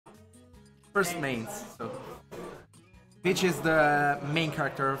first mains. So Peach is the main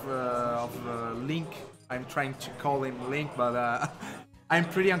character of Lync. I'm trying to call him Lync, but I'm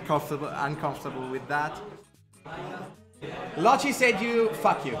pretty uncomfortable with that. Lochi said you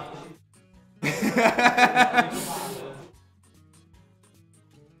fuck you.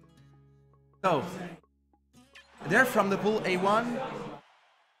 So, they're from the pool A1.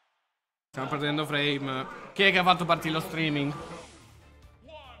 Stiamo perdendo frame. Chi è che ha fatto partire lo streaming?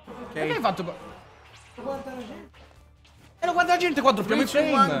 Okay. Che hai fatto? Guarda la gente. Lo guarda la gente quando abbiamo i 3,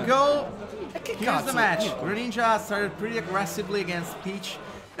 2, frame. 1, go! Che Here's cazzo? the match. Greninja started pretty aggressively against Peach.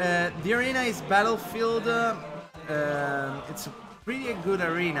 The arena is Battlefield. It's a pretty good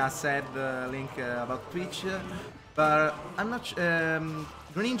arena, said Lync about Peach. But I'm not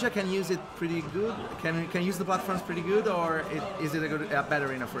Greninja can use it pretty good. Can use the platforms pretty good, or is it a bad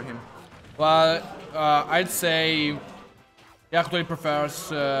arena for him? Well, I'd say he actually prefers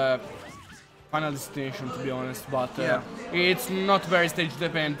Final Destination, to be honest, but Yeah. it's not very stage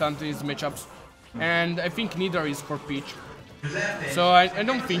dependent in his matchups, and I think neither is for Peach. So I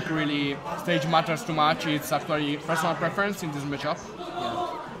don't think really stage matters too much. It's actually personal preference in this matchup. Yeah.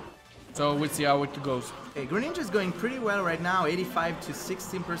 So we'll see how it goes. Okay, Greninja is going pretty well right now, 85 to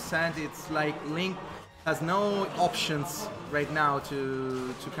 16%. It's like Lync has no options right now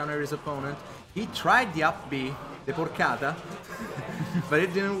to counter his opponent. He tried the up B, the porcata, but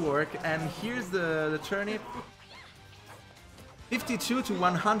it didn't work. And here's the turnip. 52 to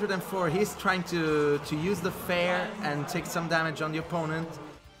 104. He's trying to use the fair and take some damage on the opponent,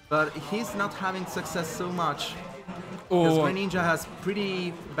 but he's not having success so much. Because Greninja has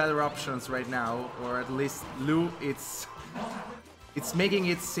pretty better options right now, or at least Lu, it's making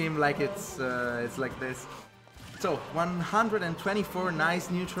it seem like it's like this. So 124, nice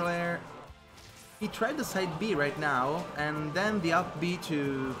neutral air. He tried the side B right now, and then the up B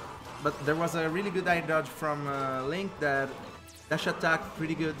to, but there was a really good eye dodge from Lync that dash attack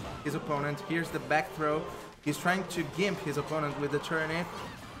pretty good his opponent. Here's the back throw. He's trying to gimp his opponent with the turnip,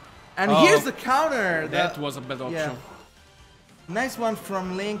 and here's the counter. That was a bad option. Yeah. Nice one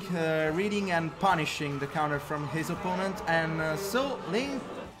from Lync, reading and punishing the counter from his opponent, and so Lync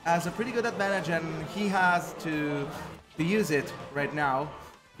has a pretty good advantage, and he has to use it right now.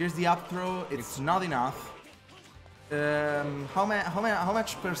 Here's the up throw. It's not enough. How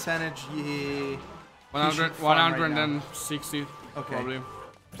much percentage he? 160. Okay. Probably.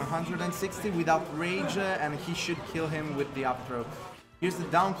 160 without rage, and he should kill him with the up throw. Here's the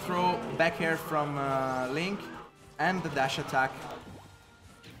down throw, back air from Lync, and the dash attack.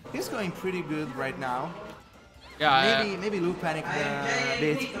 He's going pretty good right now. Yeah. Maybe Lu panicked a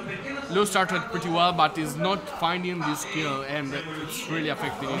bit. Lu started pretty well, but is not finding this skill, and it's really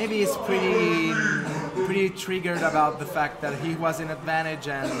affecting it. Maybe he's pretty triggered about the fact that he was in advantage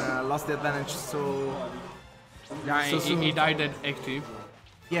and lost the advantage so. Yeah, so soon. he died at active.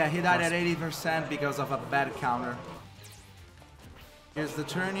 Yeah, he died at 80% because of a bad counter. Here's the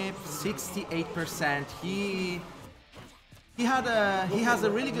turnip, 68%. He has a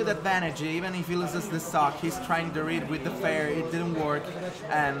really good advantage, even if he loses the stock. He's trying the read with the fair, it didn't work,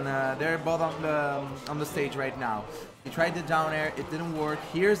 and they're both on the stage right now. He tried the down air, it didn't work.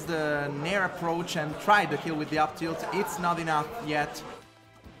 Here's the nair approach and tried the kill with the up tilt. It's not enough yet.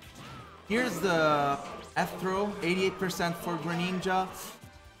 Here's the F throw, 88% for Greninja.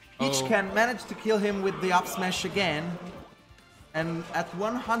 Peach can manage to kill him with the up smash again. And at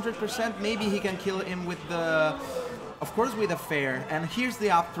 100%, maybe he can kill him with the, of course, with a fair. And here's the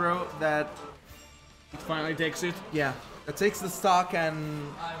up throw that It finally takes it. Yeah, that takes the stock,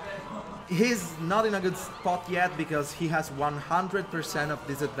 and he's not in a good spot yet because he has 100% of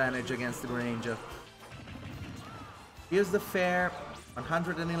disadvantage against the Greninja. Here's the fair,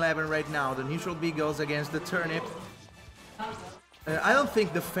 111 right now. The neutral B goes against the turnip. I don't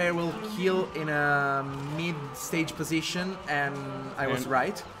think the fair will kill in a mid-stage position, and I was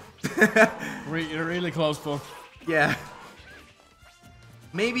right. Really close for. Yeah.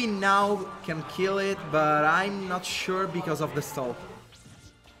 Maybe now can kill it, but I'm not sure because of the stall.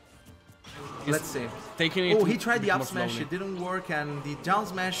 Let's see. Taking it. Oh, he tried the up more smash, slowly. it didn't work, and the down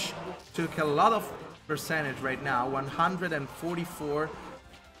smash took a lot of percentage right now, 144.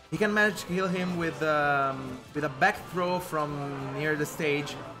 He can manage to kill him with a back throw from near the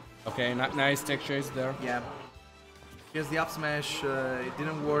stage. Okay, nice tech chase there. Yeah. Here's the up smash. It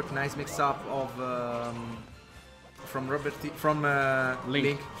didn't work. Nice mix up of from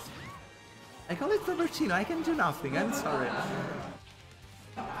Lync. I call it Robertino. I can do nothing. I'm sorry.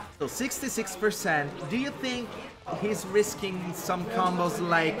 So 66%. Do you think he's risking some combos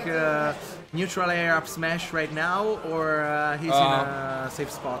like neutral air up smash right now, or he's in a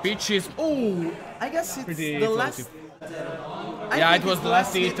safe spot? Peach is... Oh! I guess it's Pretty the last... Yeah, it was the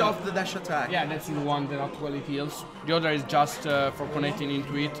last hit of the dash attack. Yeah, that's the one that actually heals. The other is just for connecting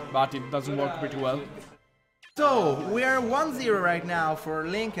into it, but it doesn't work pretty well. So, we are 1-0 right now for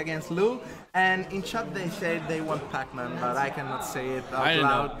Lync against Lou, and in chat they said they want Pac-Man, but I cannot say it out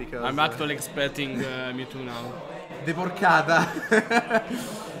loud because... I'm actually expecting Mewtwo now. De porcata.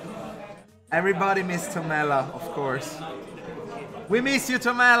 Everybody miss Tomela, of course. We miss you,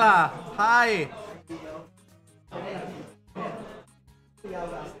 Tomela! Hi!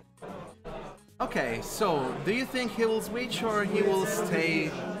 Okay, so do you think he will switch or he will stay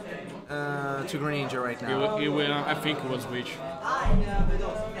to Greninja right now? He will, I think he will switch.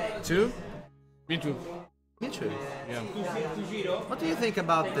 To? Mewtwo. Mewtwo? Yeah. What do you think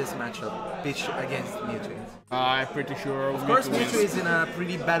about this matchup, Peach against Mewtwo? I'm pretty sure. Of course, Mewtwo is in a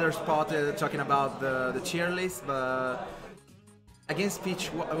pretty better spot talking about the tier list, but against Peach,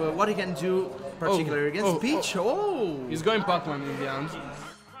 what he can do, particularly against Peach? Oh! He's going Pac-Man in the end.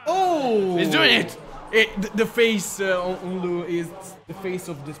 Oh! He's doing it! The face on Lou is the face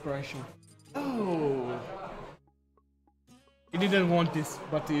of desperation. Oh! He didn't want this,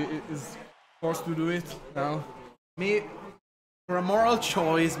 but he is forced to do it now. Maybe for a moral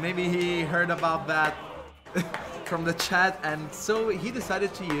choice, maybe he heard about that from the chat, and so he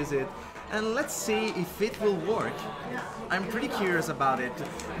decided to use it. And let's see if it will work. I'm pretty curious about it.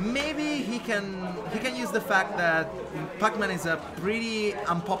 Maybe he can use the fact that Pac-Man is a pretty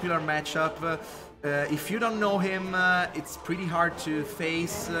unpopular matchup. If you don't know him, it's pretty hard to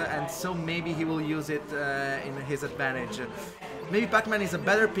face, and so maybe he will use it in his advantage. Maybe Pac-Man is a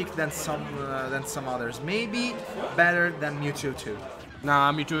better pick than some others. Maybe better than Mewtwo too.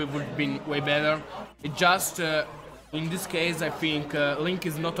 Nah, Mewtwo would have been way better. It just in this case, I think Lync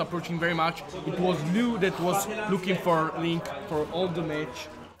is not approaching very much. It was Lou that was looking for Lync for all the match.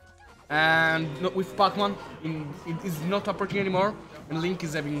 And with Pac-Man, it is not approaching anymore, and Lync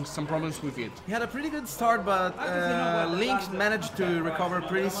is having some problems with it. He had a pretty good start, but Lync managed to recover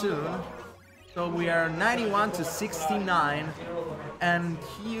pretty soon. So we are 91 to 69, and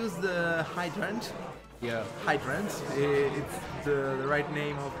he used the Hydrant. Yeah. Hydrant, it's the right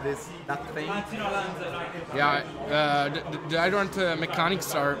name of that thing. Yeah, the Hydrant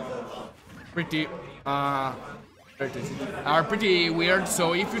mechanics are pretty weird.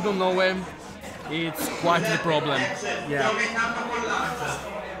 So if you don't know him, it's quite the problem. Yeah.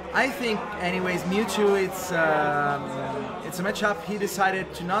 I think, anyways, Mewtwo. It's a matchup. He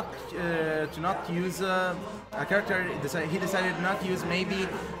decided to not use a character. He decided not to use maybe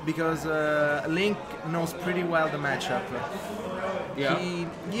because Lync knows pretty well the matchup. Yeah.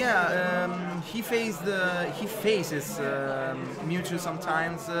 He faces Mewtwo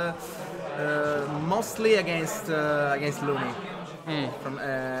sometimes, mostly against Looney. From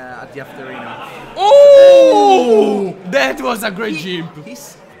at the after arena. Oh! That was a great jump.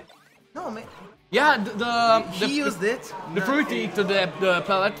 No, man. Yeah, he used it. The fruit hit the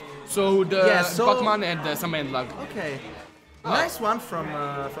pellet, so the Pac-Man had some end lag. Okay, nice one from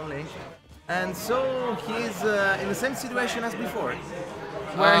Lync. And so he's in the same situation as before,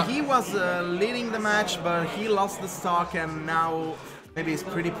 where he was leading the match, but he lost the stock, and now maybe he's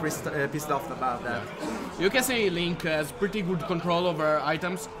pretty pissed off about that. You can say Lync has pretty good control over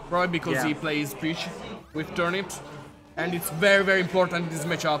items, probably because he plays Peach with turnips, and it's very, very important in this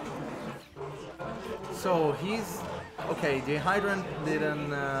matchup. So he's okay. The Hydrant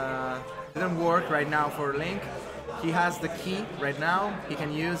didn't work right now for Lync. He has the key right now. He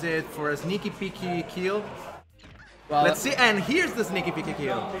can use it for a sneaky peeky kill. Well, let's see. And here's the sneaky peeky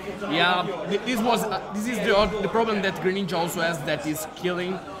kill. Yeah, this is the problem that Greninja also has. That is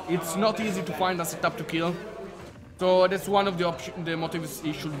killing. It's not easy to find a setup to kill. So that's one of the motives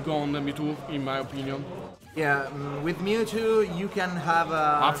he should go on the Mewtwo, in my opinion. Yeah, with Mewtwo you can have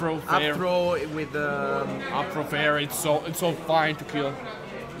a Afro with Afro fair. It's so fine to kill.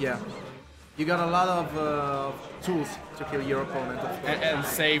 Yeah, you got a lot of tools to kill your opponent. And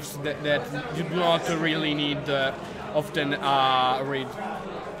saves that you do not really need often read.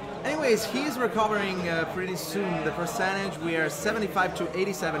 Anyways, he's recovering pretty soon. The percentage, we are 75 to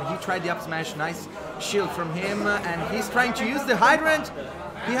 87. He tried the up smash, nice shield from him, and he's trying to use the Hydrant.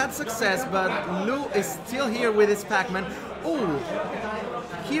 He had success, but Lou is still here with his Pac-Man. Ooh,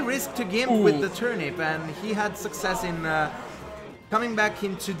 he risked to gimp with the turnip, and he had success in coming back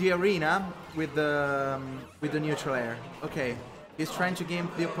into the arena with the neutral air. Okay, He's trying to game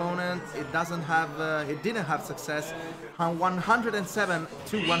the opponent. It doesn't have. It didn't have success. On 107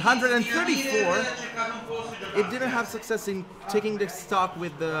 to 134, it didn't have success in taking the stock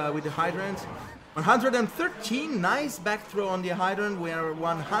with the hydrant. 113, nice back throw on the hydrant. We are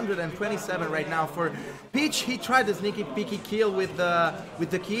 127 right now for Peach. He tried the sneaky peeky kill with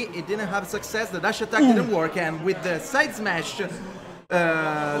the key. It didn't have success. The dash attack didn't work, and with the side smash,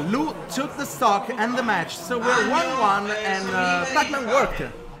 Lou took the stock and the match. So we're 1-1, and Pac-Man worked.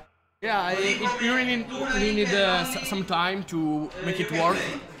 Yeah, you really need some time to make it work,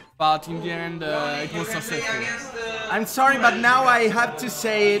 but in the end it was successful. I'm sorry, but now I have to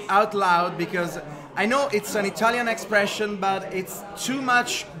say it out loud because I know it's an Italian expression, but it's too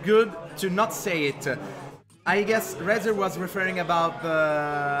much good to not say it. I guess Rezer was referring about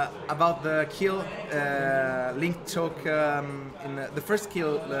the kill Lync took in the first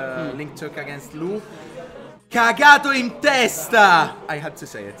kill Lync took against Lou. Cagato in testa! I had to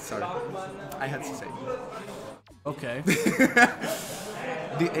say it, sorry. I had to say it. Okay.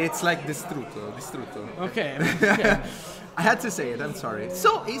 It's like distrutto. Okay. I had to say it, I'm sorry.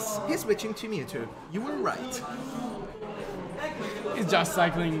 So, he's switching to Mewtwo. You were right. He's just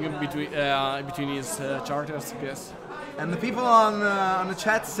cycling between his charters, I guess. And the people on the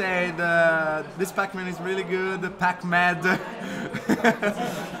chat said this Pac-Man is really good, Pac-Mad.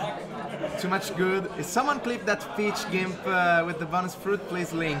 Too much good. If someone clip that Peach gimp with the bonus fruit,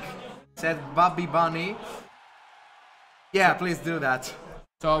 please Lync. Said Bobby Bunny. Yeah, please do that.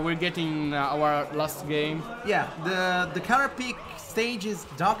 So we're getting our last game. Yeah, the counter pick stage is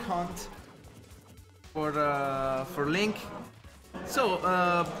Dog Hunt for Lync. So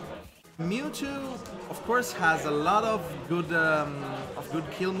Mewtwo, of course, has a lot of good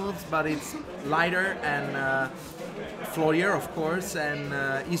kill moves, but it's lighter and floatier, of course, and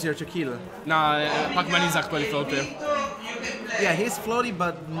easier to kill. Nah, Pac-Man is actually floater. Yeah, he's floaty,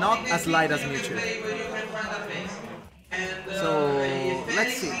 but not as light as Mewtwo. So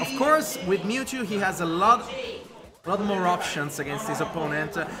let's see. Of course, with Mewtwo, he has a lot more options against his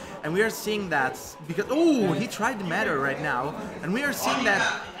opponent, and we are seeing that because he tried the matter right now, and we are seeing that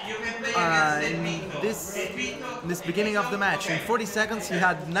in this beginning of the match. In 40 seconds, he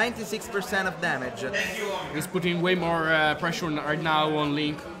had 96% of damage. He's putting way more pressure right now on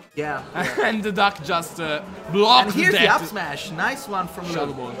Lync. Yeah. And the duck just blocked. And here's that. the up smash. Nice one from Shadow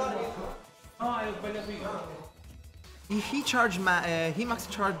Lou. Ball. He max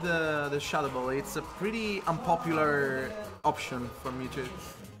charged the Shadow Ball. It's a pretty unpopular option for Mewtwo.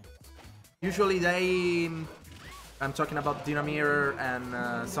 Usually I'm talking about Dynamir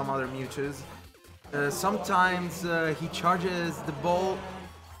and some other Mewtwo's. Sometimes he charges the ball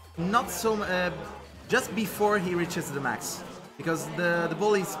not so just before he reaches the max, because the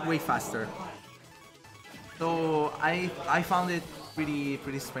ball is way faster. So I found it pretty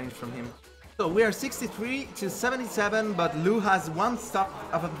strange from him. So we are 63 to 77, but Lou has one stock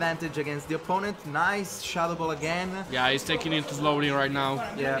of advantage against the opponent. Nice Shadow Ball again. Yeah, he's taking it slowly right now.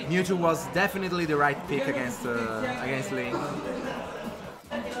 Yeah, Mewtwo was definitely the right pick against Lync.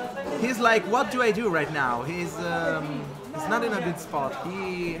 He's like, what do I do right now? He's not in a good spot.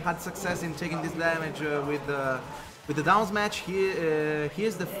 He had success in taking this damage with the down smash.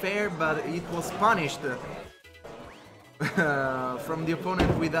 Here's the fair, but it was punished. From the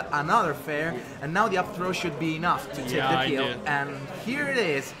opponent with another fair, and now the up throw should be enough to take the kill. And here it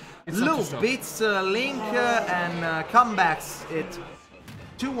is. Lou beats Lync and comebacks it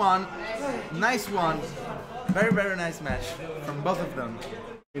 2-1. Nice one. Very nice match from both of them.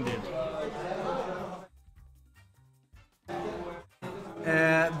 Indeed.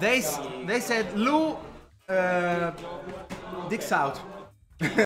 They said Lou dicks out.